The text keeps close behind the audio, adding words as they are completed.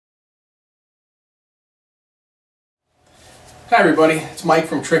Hi everybody, it's Mike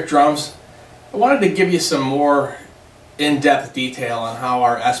from Trick Drums. I wanted to give you some more in-depth detail on how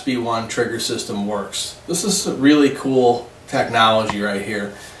our SB1 trigger system works. This is a really cool technology right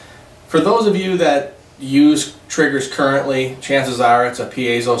here. For those of you that use triggers currently, chances are it's a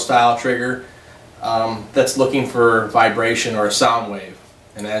piezo style trigger that's looking for vibration or a sound wave.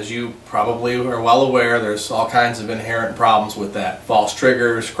 And as you probably are well aware, there's all kinds of inherent problems with that. False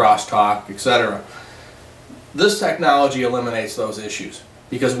triggers, crosstalk, etc. This technology eliminates those issues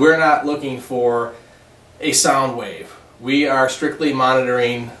because we're not looking for a sound wave. We are strictly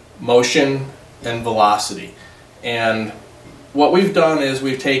monitoring motion and velocity. And what we've done is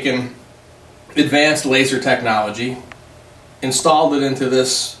we've taken advanced laser technology, installed it into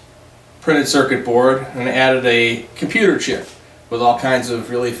this printed circuit board, and added a computer chip with all kinds of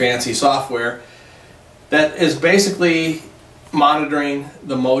really fancy software that is basically monitoring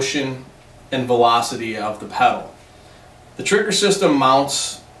the motion and velocity of the pedal. The trigger system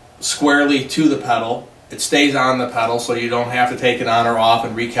mounts squarely to the pedal. It stays on the pedal, so you don't have to take it on or off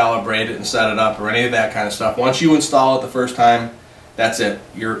and recalibrate it and set it up or any of that kind of stuff. Once you install it the first time, that's it.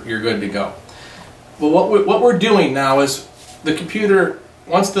 You're good to go. But what we're doing now is the computer,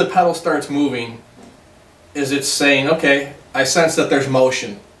 once the pedal starts moving, is it's saying, okay, I sense that there's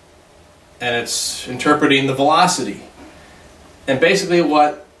motion, and it's interpreting the velocity. And basically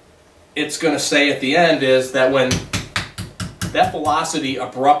what it's going to say at the end is that when that velocity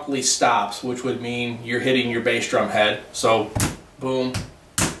abruptly stops, which would mean you're hitting your bass drum head, so boom,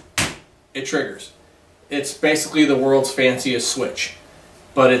 it triggers. It's basically the world's fanciest switch,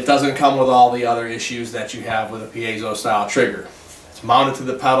 but it doesn't come with all the other issues that you have with a piezo style trigger. It's mounted to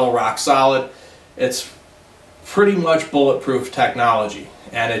the pedal, rock solid. It's pretty much bulletproof technology,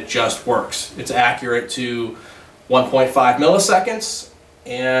 and it just works. It's accurate to 1.5 milliseconds,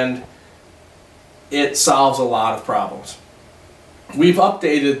 and it solves a lot of problems. We've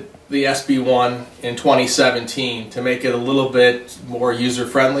updated the SB1 in 2017 to make it a little bit more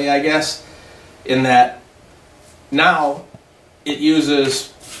user-friendly, I guess, in that now it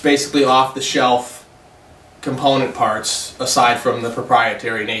uses basically off-the-shelf component parts aside from the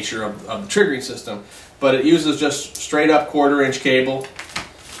proprietary nature of the triggering system, but it uses just straight-up quarter-inch cable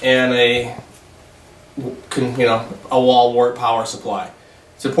and a wall wart power supply.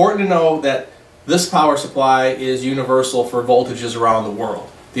 It's important to know that this power supply is universal for voltages around the world.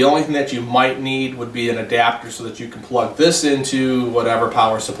 The only thing that you might need would be an adapter so that you can plug this into whatever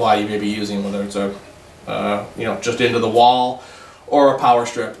power supply you may be using, whether it's a just into the wall or a power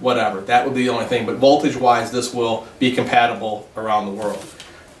strip, whatever. That would be the only thing. But voltage-wise, this will be compatible around the world.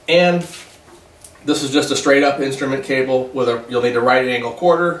 And this is just a straight-up instrument cable with you'll need a right-angle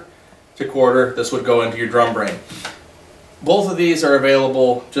quarter to quarter. This would go into your drum brain. Both of these are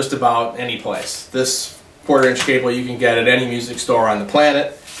available just about any place. This quarter-inch cable you can get at any music store on the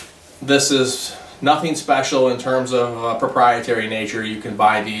planet. This is nothing special in terms of proprietary nature. You can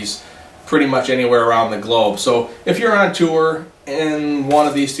buy these pretty much anywhere around the globe. So if you're on tour and one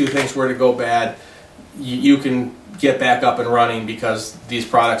of these two things were to go bad, you can get back up and running because these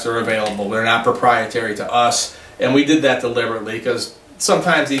products are available. They're not proprietary to us, and we did that deliberately because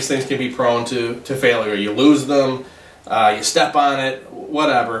sometimes these things can be prone to failure. You lose them, you step on it,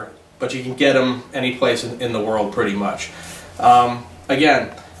 whatever, but you can get them any place in the world pretty much.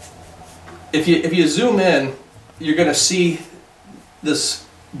 Again, if you zoom in, you're going to see this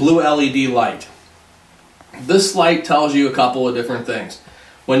blue LED light. This light tells you a couple of different things.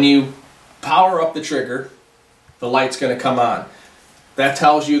 When you power up the trigger, the light's going to come on. That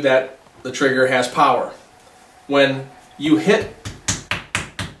tells you that the trigger has power. When you hit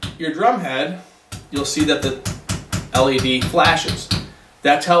your drum head, you'll see that the LED flashes.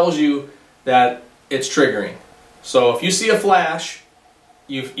 That tells you that it's triggering. So if you see a flash,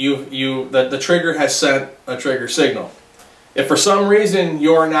 the trigger has sent a trigger signal. If for some reason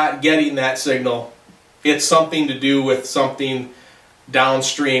you're not getting that signal, it's something to do with something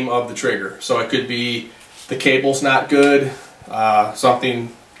downstream of the trigger. So it could be the cable's not good,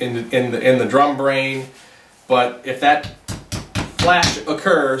 something in the drum brain. But if that flash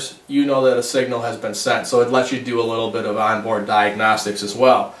occurs, you know that a signal has been sent. So it lets you do a little bit of onboard diagnostics as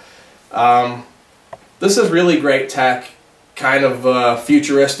well. This is really great tech, kind of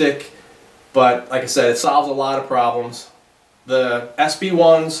futuristic, but like I said, it solves a lot of problems. The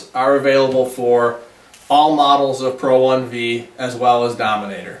SB1s are available for all models of Pro 1V as well as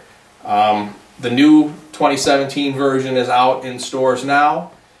Dominator. The new 2017 version is out in stores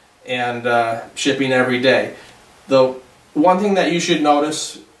now and shipping every day. The one thing that you should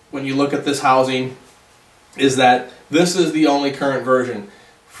notice when you look at this housing is that this is the only current version.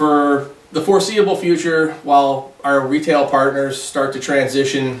 For the foreseeable future, while our retail partners start to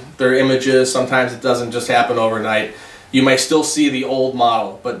transition their images, sometimes it doesn't just happen overnight, you may still see the old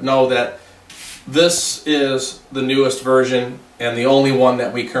model, but know that this is the newest version and the only one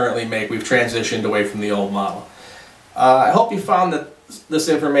that we currently make. We've transitioned away from the old model. I hope you found that this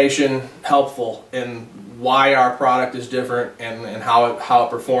information helpful in why our product is different and how it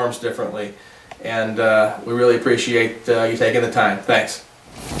performs differently. And we really appreciate you taking the time. Thanks.